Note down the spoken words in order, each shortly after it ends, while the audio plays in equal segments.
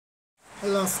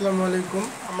Hello, আসসালামু আলাইকুম।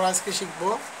 আমরা আজকে শিখব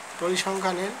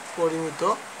পরিসংখ্যানের পরিমিত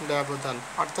ব্যবধান।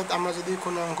 অর্থাৎ আমরা যদি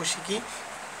কোনো অঙ্ক শিখি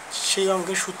সেই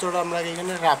অঙ্কের সূত্রটা আমরা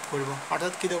এখানে রাফ করব।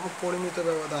 অর্থাৎ কী দেখো, পরিমিত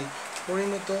ব্যবধান।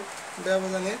 পরিমিত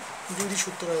ব্যবধানের দুটি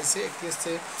সূত্র রয়েছে। একটি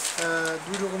হচ্ছে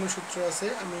দুই রকমের সূত্র আছে।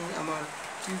 আমি আমার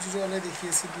টিউটোরিয়ালে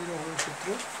দেখিয়েছি দুই রকমের সূত্র।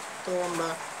 তো আমরা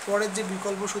পরের যে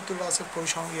বিকল্প সূত্রটা আছে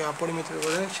পরিমিত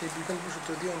ব্যবধানের, সেই বিকল্প সূত্র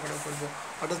দিয়ে অঙ্কটা করব।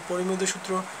 অর্থাৎ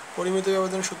পরিমিত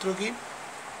ব্যবধানের সূত্র কি?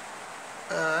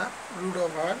 root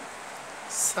over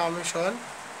summation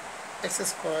x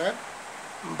square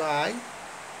by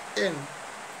n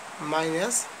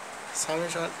minus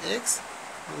summation x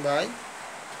by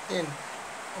n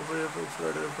উপরে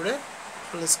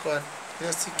হোল স্কোয়ার। এটা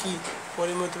হচ্ছে কি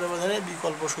পরিমিত ব্যবধানের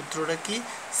বিকল্প সূত্রটা কি?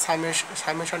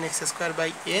 Summation x square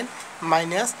by N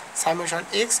minus summation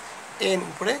x N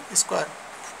উপরে স্কোয়ার,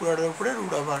 পুরোটার উপরে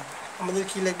রুট ওভার। আমাদের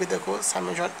কি লাগবে দেখো,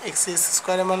 সামেশন এক্স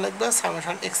স্কোয়ারের মান লাগবে,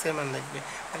 সামেশন এক্স এর মান লাগবে,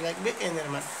 আর লাগবে এন এর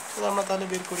মান। তো আমরা তাহলে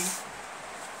বের করি।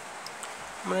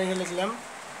 আমরা এখানে লিখলাম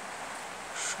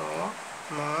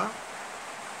সমাধান।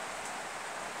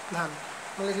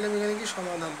 আমরা লিখলাম এখানে কি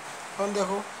সমাধান। এখন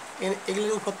দেখো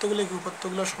এগুলোর উপাত্তগুলো কি?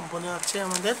 উপাত্তগুলো সম্পূর্ণ হচ্ছে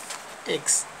আমাদের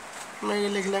এক্স। আমরা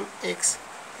এখানে লিখলাম এক্স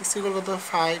ইকুয়াল কত?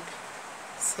 5,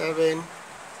 7,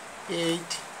 8,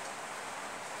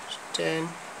 10,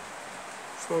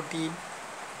 14,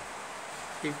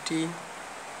 15,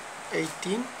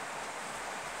 18,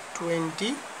 20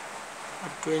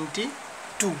 আর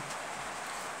 22।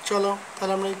 চলো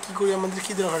তাহলে আমরা কী করি, আমাদের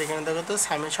কী দরকার এখানে দেখো তো,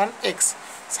 সামেশন এক্স।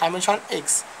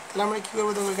 তাহলে আমরা কী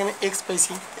করবো দেখো, এখানে এক্স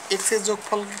পাইছি, এক্সের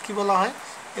যোগফলকে কী বলা হয়?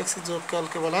 এক্সের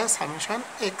যোগফলকে বলা হয় সামেশন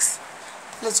এক্স।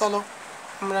 তাহলে চলো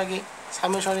আমরা আগে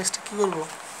সামেশন এক্সটা কী করবো,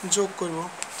 যোগ করব।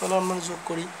 তাহলে আমরা যোগ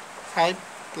করি 5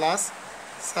 +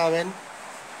 7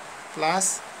 +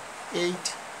 8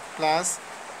 + 10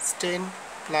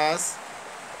 +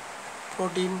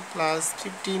 14 +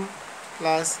 15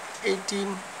 + 18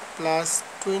 +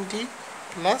 20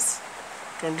 +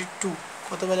 22।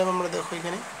 কত পেলাম আমরা দেখো,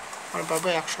 এখানে আমরা পাবো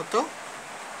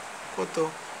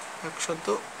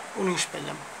 119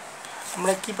 পেলাম।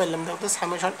 আমরা কি পেলাম দেখো তো,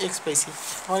 সামেশন এক্স পাইছি।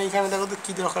 তখন এখানে দেখো তো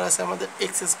কী দরকার আছে, আমাদের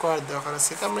এক্স স্কোয়ার দরকার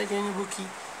আছে। তো আমরা এখানে নেব কি,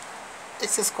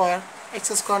 এক্স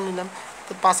স্কোয়ার নিলাম।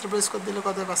 তো 5-এর উপর স্কোয়ার দিলে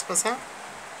কত? 5 × 5 =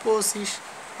 25।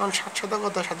 এখন 7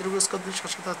 কত? 7-এর উপর স্কোয়ার দিলে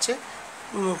 7 হচ্ছে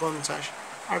 49।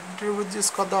 8-এর উপর যে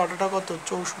স্কোয়ার দেওয়া 8টা কত?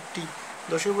 64।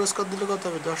 10-এর উপর স্কোয়ার দিলে কত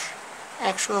হবে? 10,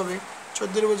 100 হবে।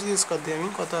 14-এর উপর যদি স্কোয়ার দিই আমি,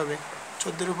 কত হবে?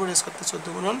 14-এর উপর স্কোয়ার দিলে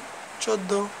 14 ×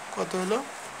 14 কত হলো?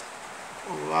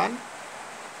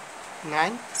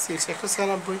 196,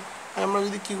 196। আর আমরা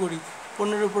যদি কী করি,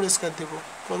 15-এর উপর স্কোয়ার দেবো।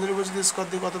 15-এর উপর যদি স্কোয়ার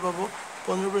দিই কত পাবো?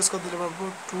 15-এর উপর স্কোয়ার দিলে পাবো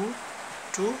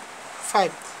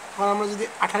 225। এখন আমরা যদি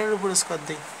 18-এর উপর স্কোয়ার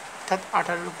দিই, অর্থাৎ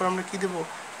 18-এর উপর আমরা কী দেবো?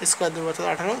 স্কোয়ার দেবো, অর্থাৎ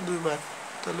 18 দুইবার,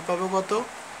 তাহলে পাবো কত?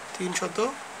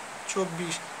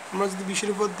 324। আমরা যদি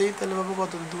 20-এর উপর দিই তাহলে পাবো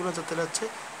কত? 2 × 4 তাহলে হচ্ছে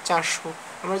 400।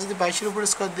 আমরা যদি 22-এর উপর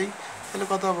স্কোয়ার দিই তাহলে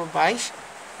কত পাবো? 22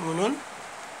 ×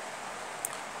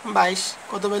 22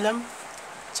 কত পেলাম?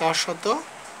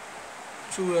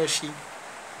 484।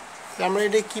 তাহলে আমরা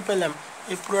এটা কী পেলাম?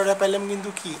 এই পুরোটা পেলাম কিন্তু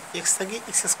কি, এক্স থেকে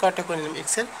এক্স স্কোয়ারটা করে নিলাম,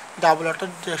 এক্সের ডাবল, অর্থাৎ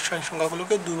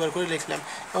সংখ্যাগুলোকে দুইবার করে লিখলাম।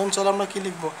 এখন চলো আমরা কী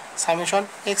লিখবো, সামেশন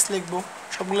এক্স লিখবো,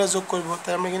 সবগুলো যোগ করবো।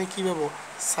 তাহলে আমরা এখানে কী পাবো?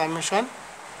 সামেশন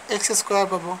এক্স স্কোয়ার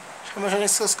পাবো। সামেশন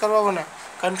এক্স স্কোয়ার পাবো না,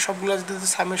 কারণ সবগুলো যদি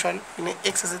সামেশন এখানে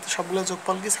এক্স আছে, তো সবগুলো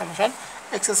যোগফল কি সামেশন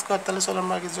এক্স স্কোয়ার। তাহলে চলো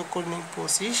আমরা আগে যোগ করে নিই।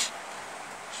 25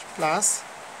 +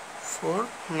 4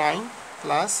 9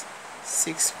 +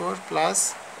 64 +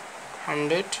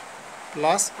 100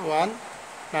 +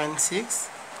 196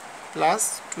 +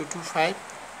 225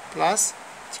 +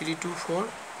 324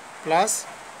 +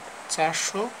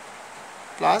 400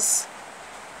 +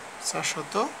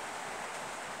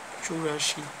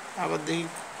 484। আবার দেখি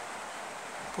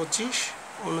 25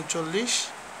 39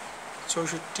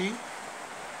 64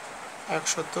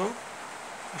 100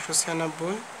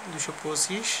 196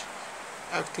 225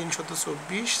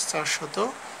 324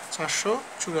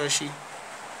 484।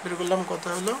 বের করলাম, কত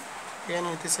হলো? এখানে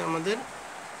হইতেছে আমাদের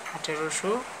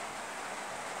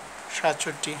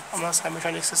 1867। আমরা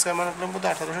সামেশন এক্স স্কোয়ার মান রাখলাম কত?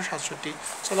 1867।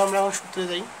 চলো আমরা এখন সূত্রে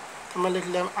যাই। আমরা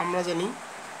লিখলাম, আমরা জানি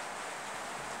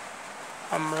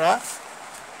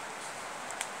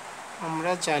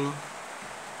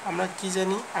আমরা কি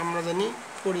জানি? আমরা জানি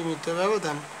পরিমিত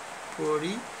ব্যবধান।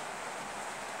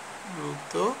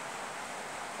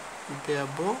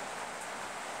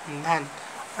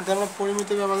 অর্থাৎ আমরা পরিমিত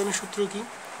ব্যবধানের সূত্র কি,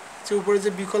 যে উপরে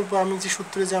যে বিকল্প, আমি যে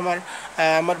সূত্রে যে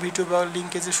আমার ভিডিও বা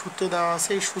লিঙ্কে যে সূত্র দেওয়া আছে,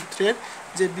 এই সূত্রের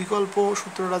যে বিকল্প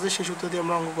সূত্রটা আছে সেই সূত্র দিয়ে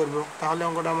আমরা অঙ্ক করব। তাহলে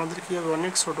অঙ্কটা আমাদের কী হবে?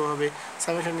 অনেক ছোটো হবে।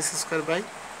 Summation x square by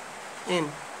N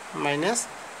minus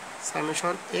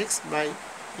summation x by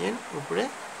N উপরে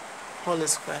হোল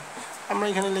স্কোয়ার। আমরা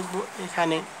এখানে লিখব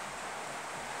এখানে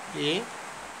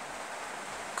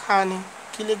এখানে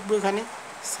কি লিখবো এখানে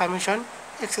summation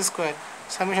x square.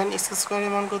 Summation x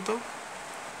স্কোয়ারের মান কত?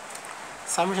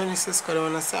 সামেশন এক্স স্কোয়ারের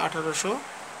মান আছে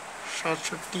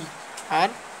 1867 আর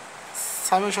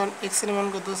সামেশন এক্স এর মান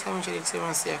কত? সামেশন এক্স এর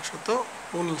মান আছে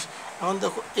 119। এখন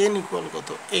দেখো এন ইকুয়াল কত?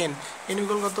 এন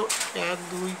ইকুয়াল কত? 1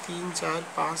 2 3 4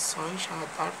 5 6 7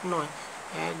 8 9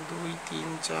 1 2 3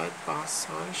 4 5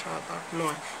 6 7 8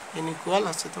 9 এন ইকুয়াল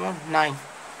আছে তোমার 9।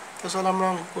 তো চলো আমরা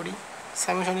অঙ্ক করি।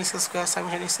 সামেশন এক্স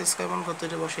স্কোয়ার মান কত?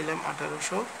 এটা বসাইলাম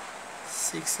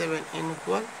 1867 এন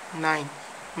ইকুয়াল 9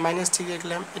 মাইনাস ঠিক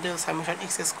লিখলাম। এটা summation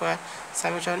x square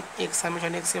summation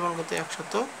x এর মান কত?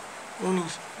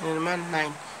 119 এর মান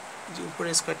 9। যে উপরে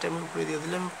স্কোয়ারটা আমি উপরে দিয়ে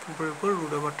দিলাম, উপরের উপর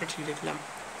রুট ওভারটা ঠিক লিখলাম।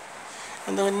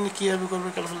 দেখেন কীভাবে করবে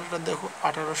ক্যালকুলেটর দেখো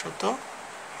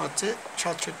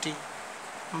 1867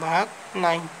 ভাগ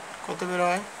 9 কত বের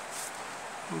হয়?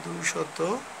 200।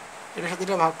 এটার সাথে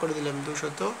এটা ভাগ করে দিলাম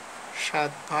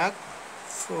 207 ভাগ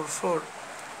 4।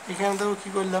 এখানে দেখো কী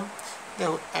করলাম,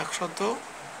 দেখো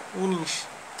 119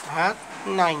 ভাগ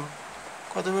 9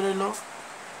 কত বের হইল?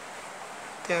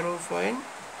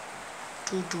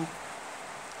 13.22।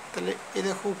 তাহলে এ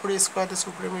দেখো উপরে স্কোয়ার আছে,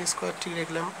 উপরে আমি স্কোয়ার ঠিক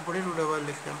লিখলাম, উপরে রুট ওভার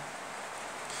লিখলাম।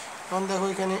 এখন দেখো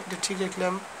এখানে এটা ঠিক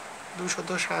লিখলাম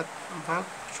 207 ভাগ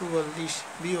 44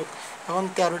 বিয়োগ। এখন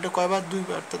 13টা কয়বার?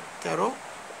 2বার, তো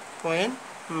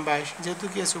 13.22। যেহেতু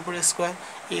কি আছে উপরে স্কোয়ার,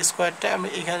 এই স্কোয়ারটা আমি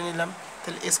এখানে নিলাম,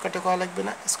 তাহলে স্কোয়ারটা করা লাগবে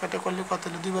না। স্কোয়ারটা করলে কত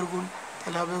হলো? 2বার গুণ,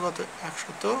 তাহলে হবে কত?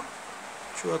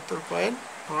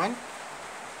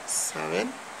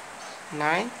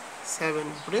 174.1797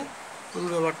 উপরে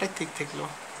রুট ওভারটা ঠিক থাকলো।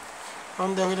 এখন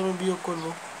দেখো এটা আমি বিয়োগ করবো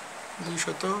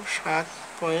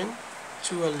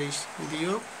 207.44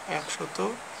 বিয়োগ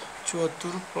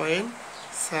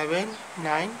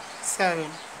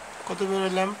 174.797 কত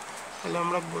বেরোলাম? তাহলে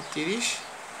আমরা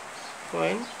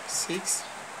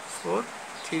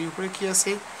 32.643 উপরে কি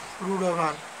আছে? Root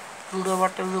over. রুট ওভার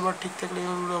ঠিক থাকলে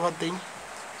রুট ওভার দিই,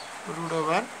 রুট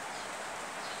ওভার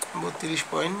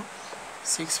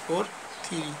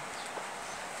 32.643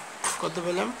 কত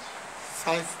পেলাম?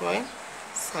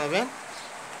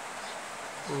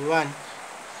 5.71।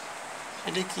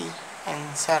 এটা কি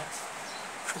অ্যান্সার?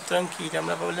 সুতরাং কি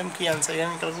আমরা বললাম কি অ্যান্সার?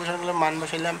 এখানে ক্যালকুলেশন করলাম, মান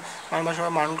বসাইলাম,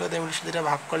 মানগুলো দিয়ে সাথে এটা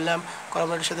ভাগ করলাম,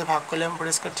 করবারের সাথে ভাগ করলাম,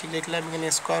 উপরে স্কোয়ার ঠিক লিখলাম, এখানে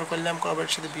স্কোয়ার করলাম,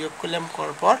 করবারের সাথে বিয়োগ করলাম,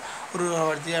 করার পর রুট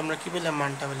ওভার দিয়ে আমরা কি পেলাম?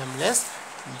 মানটা পেলাম। লেস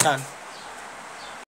ডান।